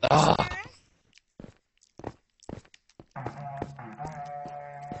 Oh.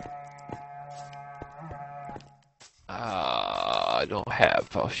 I don't have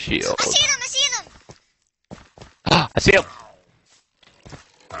a shield. I see them. I see them. I see him.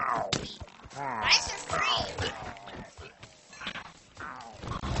 Why is it free?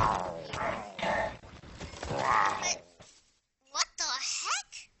 What the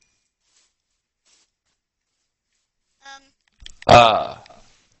heck?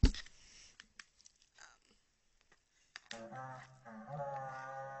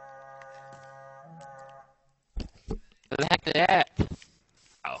 Where the heck is that?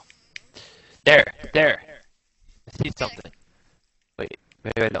 Oh. There. I see something. Wait,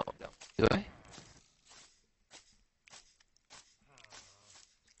 maybe I don't. Do I?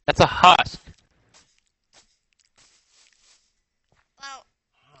 That's a husk. Wow.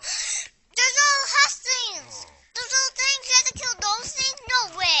 There's no husk things. Those little things. You have to kill those things? No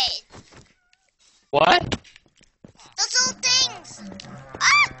way. What? Those little things.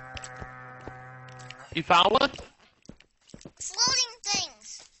 Ah! You found one? Floating things.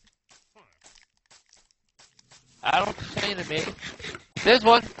 I don't say to me. There's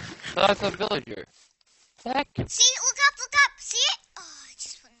one. Oh, that's a villager. Heck. See? Look up. See it? Oh, I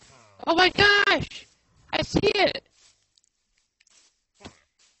just went. Oh my gosh! I see it!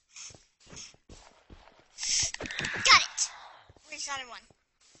 Got it. Where's the other one?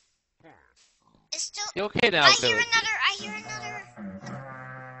 It's still. You okay now, I hear village? another.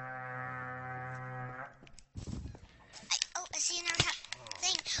 I see another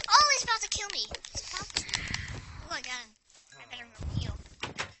thing. Oh, he's about to kill me. Oh, I got him. I better go heal.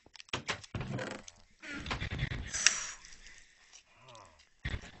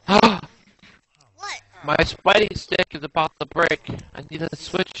 What? My spidey stick is about to break. I need to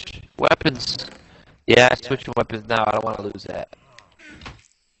switch weapons. Yeah, switching weapons now. I don't want to lose that.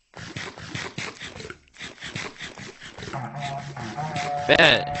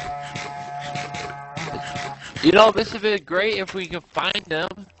 Man. You know, this would be great if we could find them.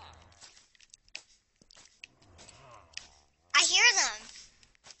 I hear them.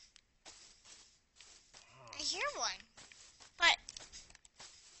 I hear one. But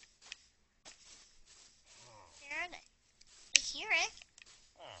where are they? I hear it.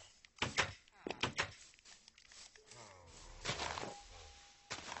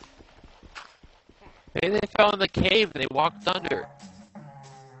 Maybe they fell in the cave and they walked under.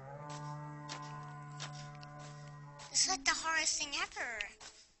 It's like the hardest thing ever.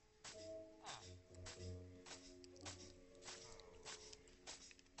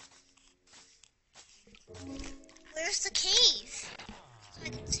 Where's the cave? So I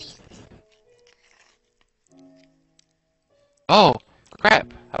can see. Oh,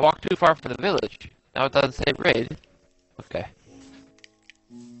 crap. I walked too far from the village. Now it doesn't say raid. Okay.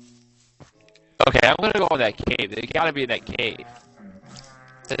 Okay, I'm gonna go in that cave. They gotta be in that cave.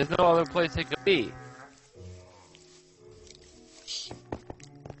 There's no other place it could be.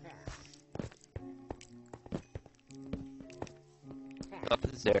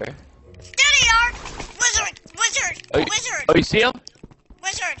 Nothing's there. There they are! Wizard! Wizard! Oh, you see him?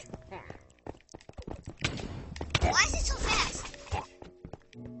 Wizard! Why is it so fast?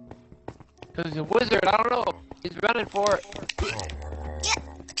 Because he's a wizard, I don't know. He's running for it. Yeah,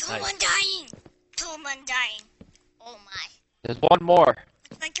 total undying! Total undying. Oh my. There's one more.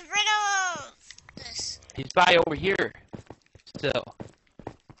 Let's get rid of this. He's by over here. Still.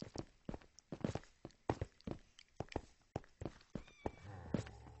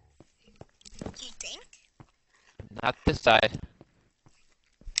 You think? Not this side.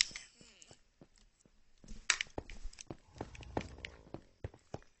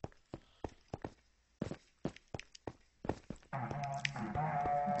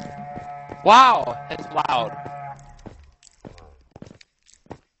 Wow, that's loud.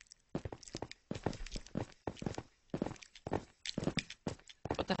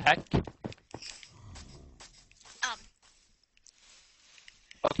 What the heck?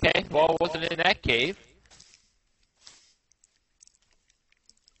 Okay, well, it wasn't in that cave.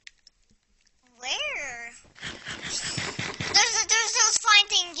 Where? There's those flying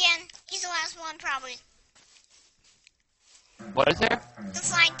thing again. He's the last one, probably. What is there? The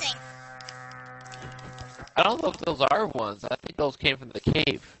flying thing. I don't know if those are ones. I think those came from the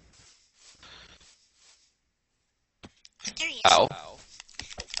cave. There he is. Ow.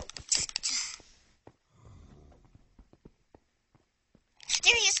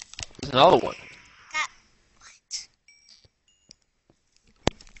 There he is. There's another one. That what?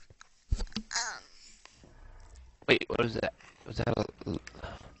 Wait, what is that? Was that a...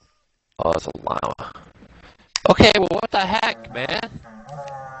 Oh, it's a llama. Okay, well, what the heck, man?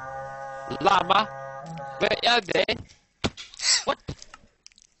 Llama? Where are they? What?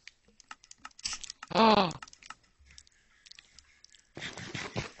 Oh.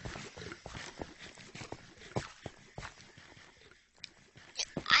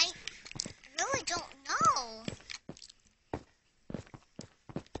 I really don't know.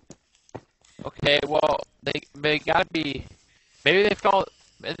 Okay, well, they gotta be... Maybe they fell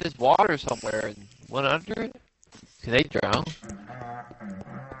in this water somewhere and went under it? Can they drown?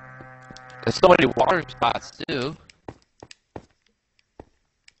 There's so many water spots, too.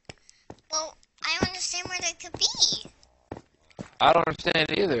 Well, I don't understand where they could be. I don't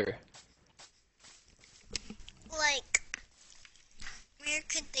understand either. Like, where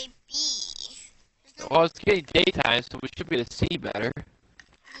could they be? No... Well, it's getting daytime, so we should be able to see better.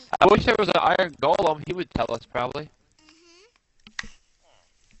 I wish there was an iron golem. He would tell us, probably.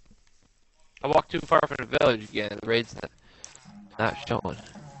 I walked too far from the village again. The raid's not showing.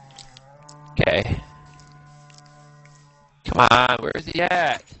 Okay. Come on, where's he at?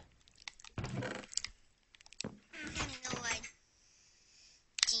 I have no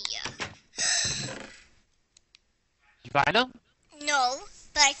idea. Did you find him? No,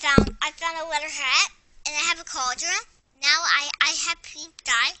 but I found a leather hat, and I have a cauldron. Now I have pink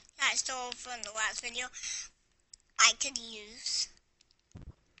dye that I stole from the last video. I could use.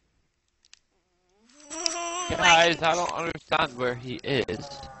 Guys, I don't understand where he is.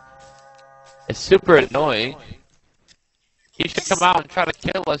 It's super annoying. He should come out and try to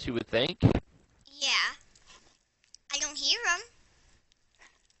kill us, you would think. Yeah. I don't hear him.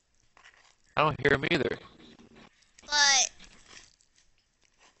 I don't hear him either. But...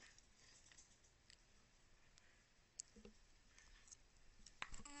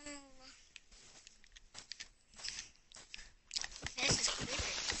 this is weird.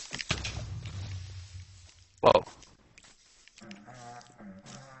 Whoa.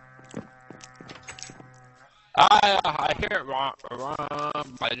 I hear it wrong,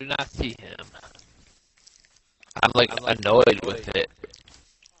 but I do not see him. I'm like annoyed with it.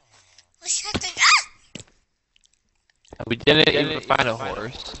 Let's have to... We didn't even find a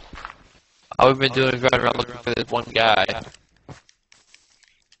horse. All we've been doing is running around looking for this one guy.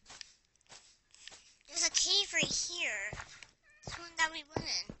 There's a cave right here. This one that we went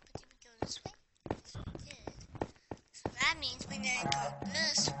in. But did we go this way? Yes, we did. So that means we're gonna go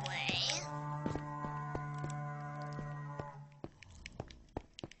this way.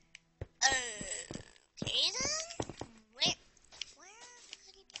 Okay then. Where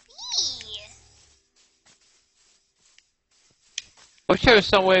could it be? Wish there was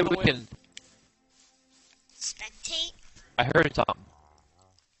some way we can... Spectate? I heard something.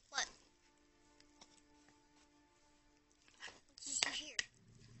 What? What did you hear?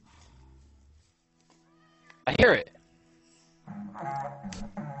 I hear it.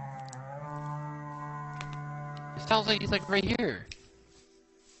 It sounds like he's like right here.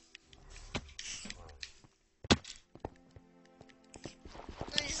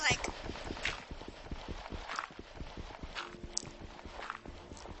 It's like...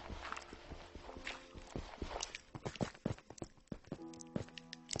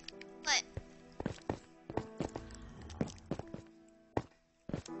 What?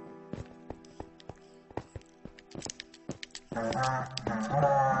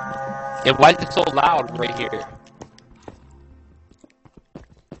 And why is it so loud right here?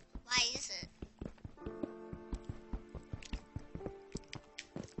 Why is it?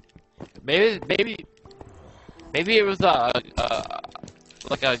 Maybe it was like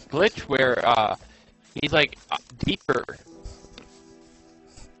a glitch where he's like deeper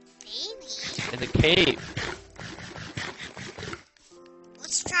Maybe. in the cave.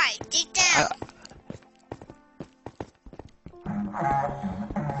 Let's try. Dig down.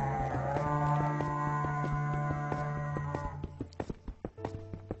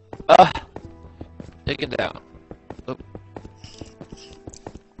 Take it down. Oop.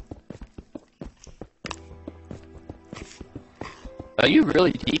 Are you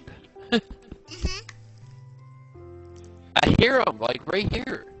really deep? Mm-hmm. I hear him, like, right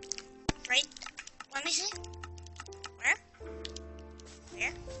here. Right? Let me see. Where?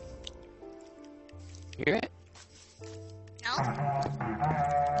 Where? Hear it? No?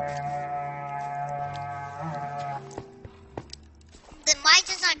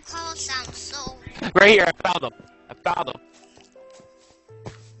 all sounds so... Right here, I found them.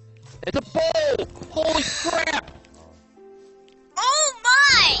 It's a bowl! Holy crap! Oh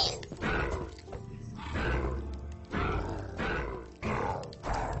my!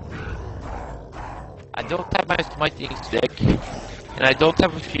 I don't have my smiting stick, and I don't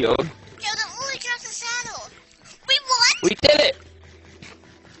have a shield. Yo, the only dropped the saddle. We won? We did it!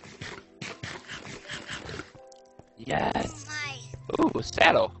 Yes. Oh my. Ooh, a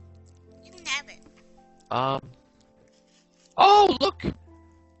saddle. You can have it. Oh, look!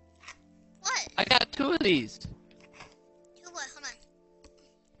 What? I got 2 of these. You what? Hold on.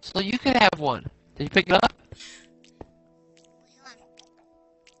 So you could have one. Did you pick it up? Wait, hold on.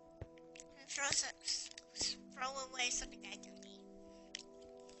 Throw away something I don't need.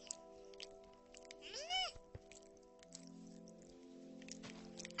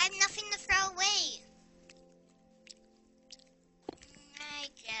 I have nothing to throw away. I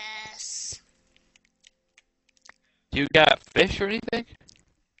guess. You got fish or anything?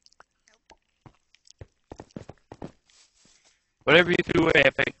 Whatever you threw away, I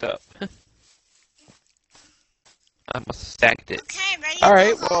picked up. I must have stacked it. Okay, ready?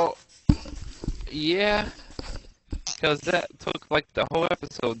 Alright, well, yeah. Because that took like the whole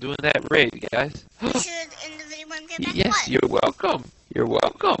episode doing that raid, guys. You should end the video and get back. Yes, what? you're welcome. You're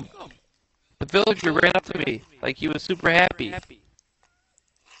welcome. The villager ran up to me like he was super happy.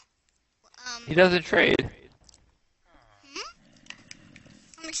 He doesn't trade.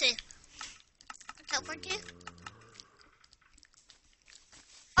 Let me see. Teleport you?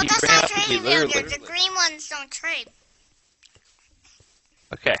 Oh, He that's ran not up to me, trading villager. literally. The green ones don't trade.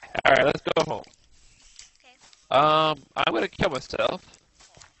 Okay, alright, let's go home. Okay. I'm gonna kill myself.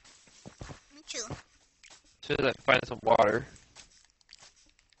 Me too. As soon as I find some water.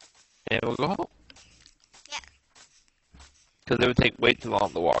 And we'll go home. Yeah. Because it would take way too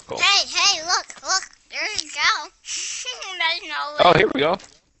long to walk home. Hey, look. There you go. There's no way. Oh, here we go.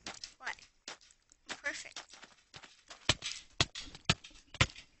 What? Perfect.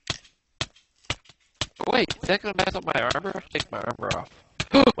 Oh, wait, is that gonna mess up my armor? I should take my armor off.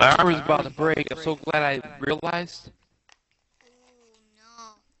 My armor's about to break. I'm so glad I realized.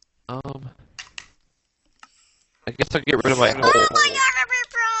 Oh, no. I guess I'll get rid of my whole... Oh, my armor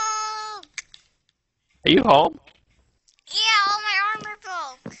broke! Are you home? Yeah, all my armor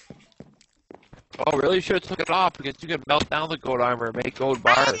broke. Oh, really? You should have took it off because you can melt down the gold armor and make gold I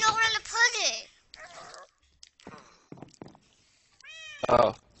bars. didn't know where to put it.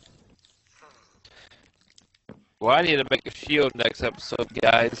 Oh. Well, I need to make a shield next episode,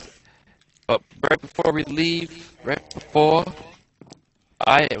 guys. But right before we leave,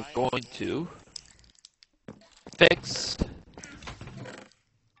 I am going to fix...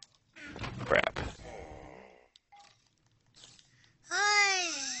 Crap.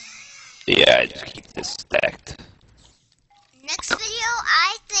 Yeah, I just keep this stacked. Next video,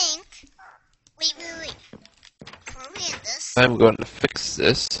 I think... Wait. Before we end this... I'm going to fix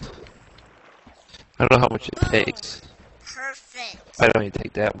this. I don't know how much it takes. Perfect. I don't even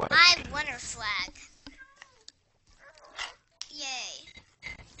take that much. My winner flag. Yay.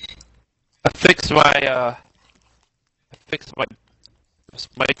 I fixed my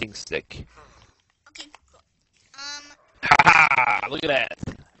smiting stick. Okay, cool. Haha! Look at that.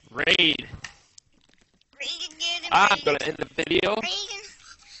 Raid. Raid. I'm gonna end the video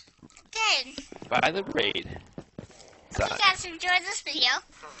Okay. by the raid. If you guys enjoyed this video,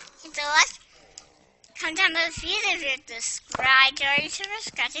 hit the like, comment down below if you're subscribed to our YouTuber,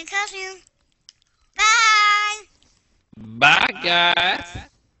 Scratchy Cousin. Bye! Bye, guys.